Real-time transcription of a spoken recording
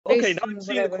Okay, based now on I'm what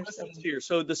seeing the I've questions seen. here.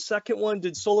 So the second one,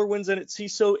 did SolarWinds and its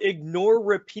CISO ignore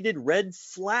repeated red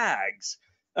flags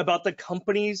about the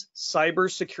company's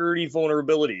cybersecurity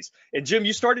vulnerabilities? And Jim,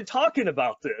 you started talking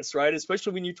about this, right?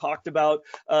 Especially when you talked about,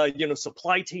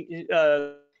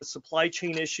 supply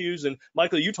chain issues. And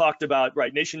Michael, you talked about,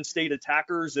 right, nation state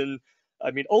attackers. And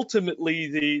I mean,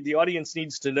 ultimately, the audience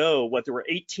needs to know what there were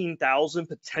 18,000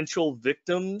 potential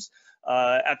victims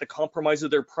at the compromise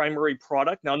of their primary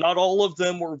product. Now, not all of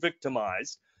them were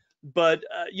victimized, but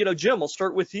Jim, I'll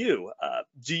start with you.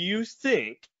 Do you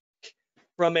think,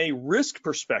 from a risk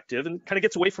perspective, and kind of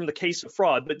gets away from the case of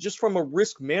fraud, but just from a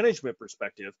risk management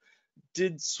perspective,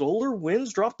 did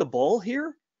SolarWinds drop the ball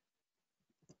here?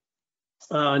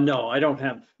 No, I don't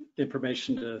have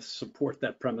information to support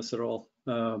that premise at all.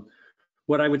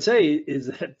 What I would say is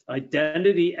that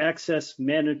identity access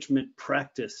management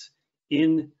practice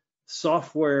in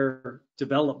software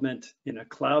development in a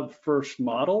cloud-first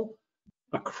model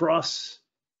across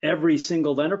every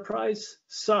single enterprise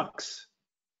sucks,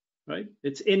 right?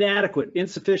 It's inadequate,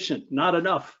 insufficient, not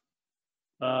enough.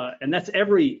 And that's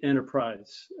every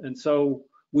enterprise. And so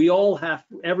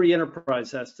every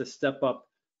enterprise has to step up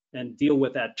and deal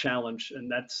with that challenge.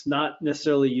 And that's not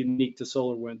necessarily unique to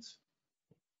SolarWinds.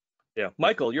 Yeah,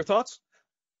 Michael, your thoughts?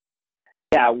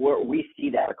 Yeah, we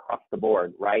see that across the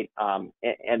board, right?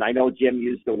 And I know Jim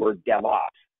used the word DevOps.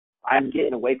 I'm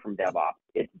getting away from DevOps.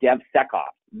 It's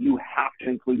DevSecOps. You have to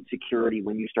include security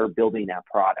when you start building that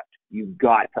product. You've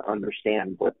got to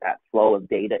understand what that flow of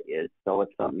data is. So if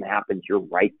something happens, you're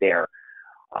right there.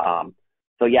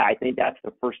 So yeah, I think that's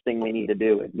the first thing we need to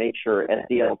do is make sure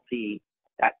SDLC,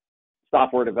 that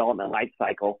software development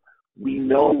lifecycle, we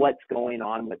know what's going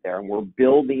on with there, and we're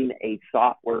building a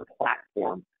software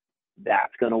platform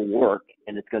that's going to work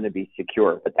and it's going to be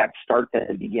secure. But that starts at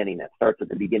the beginning. That starts at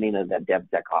the beginning of that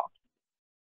DevSecOps.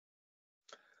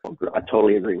 I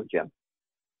totally agree with Jim.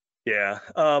 Yeah,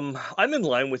 I'm in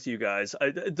line with you guys.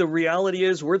 The reality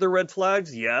is, were there red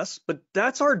flags? Yes, but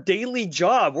that's our daily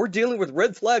job. We're dealing with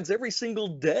red flags every single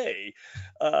day,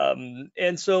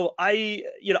 and so I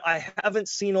haven't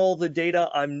seen all the data.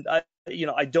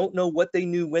 I don't know what they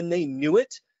knew when they knew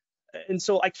it, and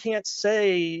so I can't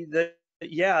say that.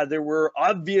 Yeah, there were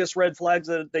obvious red flags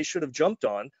that they should have jumped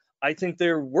on. I think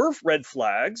there were red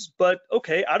flags, but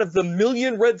okay, out of the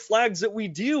million red flags that we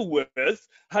deal with,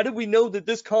 how do we know that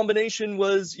this combination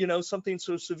was, something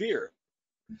so severe?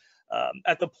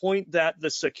 At the point that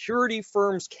the security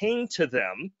firms came to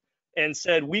them and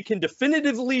said, we can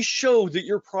definitively show that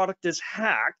your product is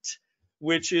hacked,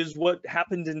 which is what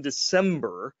happened in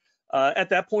December,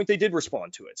 at that point they did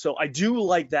respond to it. So I do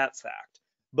like that fact.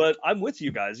 But I'm with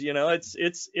you guys.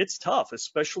 It's tough,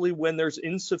 especially when there's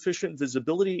insufficient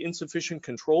visibility, insufficient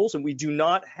controls, and we do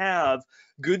not have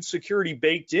good security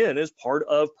baked in as part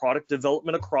of product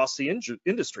development across the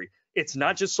industry. It's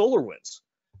not just SolarWinds,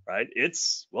 right?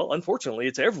 Unfortunately,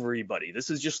 it's everybody. This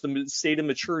is just the state of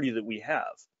maturity that we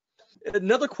have.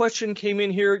 Another question came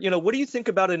in here. What do you think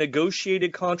about a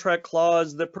negotiated contract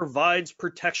clause that provides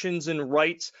protections and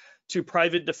rights to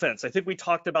private defense? I think we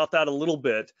talked about that a little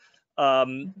bit.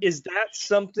 Is that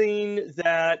something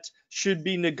that should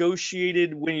be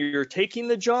negotiated when you're taking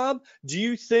the job? Do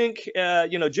you think,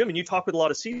 Jim, and you talk with a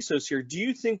lot of CISOs here, do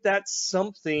you think that's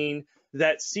something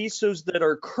that CISOs that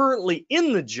are currently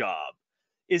in the job,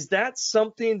 is that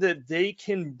something that they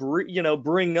can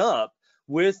bring up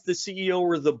with the CEO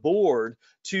or the board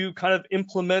to kind of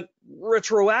implement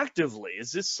retroactively?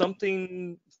 Is this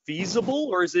something feasible,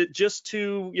 or is it just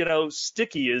too,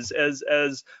 sticky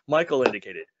as Michael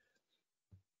indicated?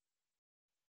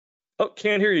 Oh,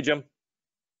 can't hear you, Jim.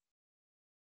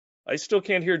 I still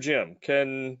can't hear Jim.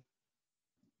 Okay,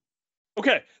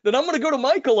 then I'm going to go to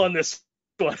Michael on this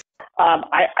one.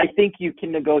 I think you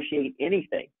can negotiate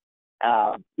anything,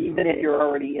 even if you're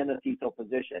already in a CISO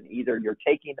position. Either you're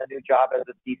taking a new job as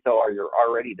a CISO or you're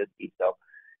already the CISO.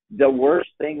 The worst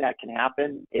thing that can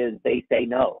happen is they say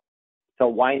no. So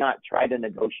why not try to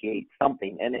negotiate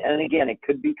something? And again, it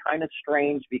could be kind of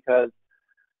strange because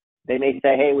they may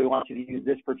say, hey, we want you to use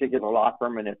this particular law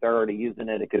firm, and if they're already using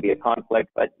it, it could be a conflict,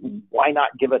 but why not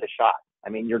give it a shot? I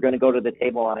mean, you're going to go to the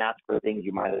table and ask for things,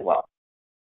 you might as well.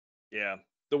 Yeah,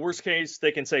 the worst case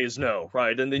they can say is no,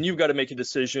 right? And then you've got to make a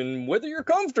decision whether you're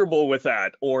comfortable with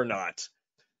that or not.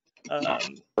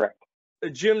 Correct.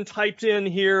 Jim typed in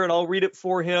here, and I'll read it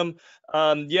for him.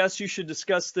 Yes, you should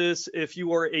discuss this. If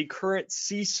you are a current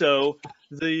CISO,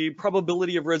 the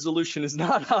probability of resolution is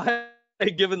not high,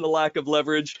 given the lack of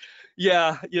leverage.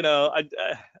 Yeah,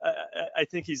 I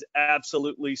think he's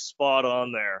absolutely spot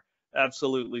on there.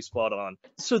 Absolutely spot on.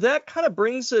 So that kind of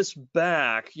brings us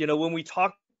back, when we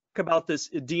talk about this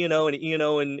D&O and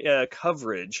E&O and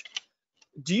coverage,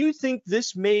 do you think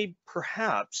this may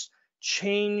perhaps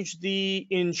change the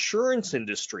insurance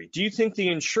industry? Do you think the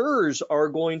insurers are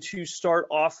going to start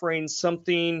offering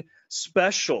something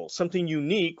special, something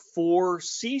unique for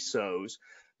CISOs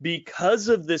because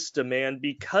of this demand,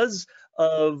 because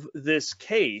of this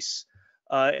case,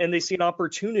 and they see an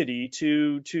opportunity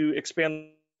to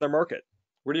expand their market?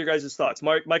 What are your guys' thoughts?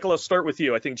 Michael, I'll start with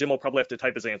you. I think Jim will probably have to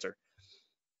type his answer.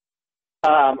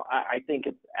 I think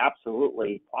it's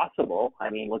absolutely possible. I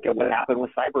mean, look at what happened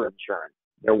with cyber insurance.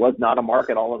 There was not a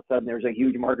market. All of a sudden, there's a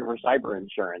huge market for cyber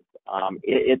insurance.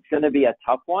 It's going to be a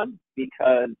tough one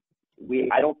because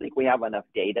I don't think we have enough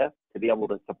data to be able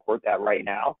to support that right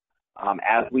now.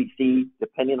 As we see,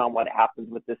 depending on what happens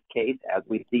with this case, as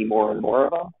we see more and more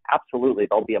of them, absolutely,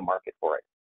 there'll be a market for it.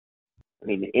 I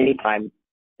mean, anytime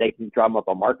they can drum up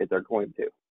a market, they're going to.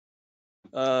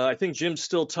 I think Jim's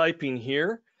still typing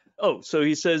here. Oh, so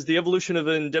he says the evolution of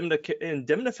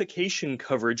indemnification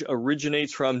coverage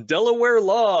originates from Delaware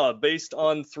law based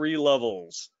on 3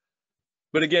 levels.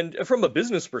 But again, from a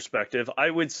business perspective, I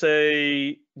would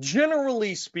say,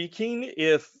 generally speaking,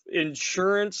 if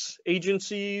insurance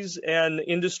agencies and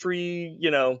industry,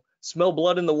 smell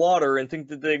blood in the water and think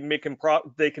that they can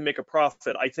make a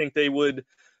profit, I think they would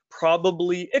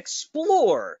probably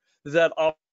explore that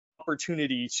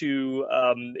opportunity to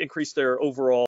increase their overall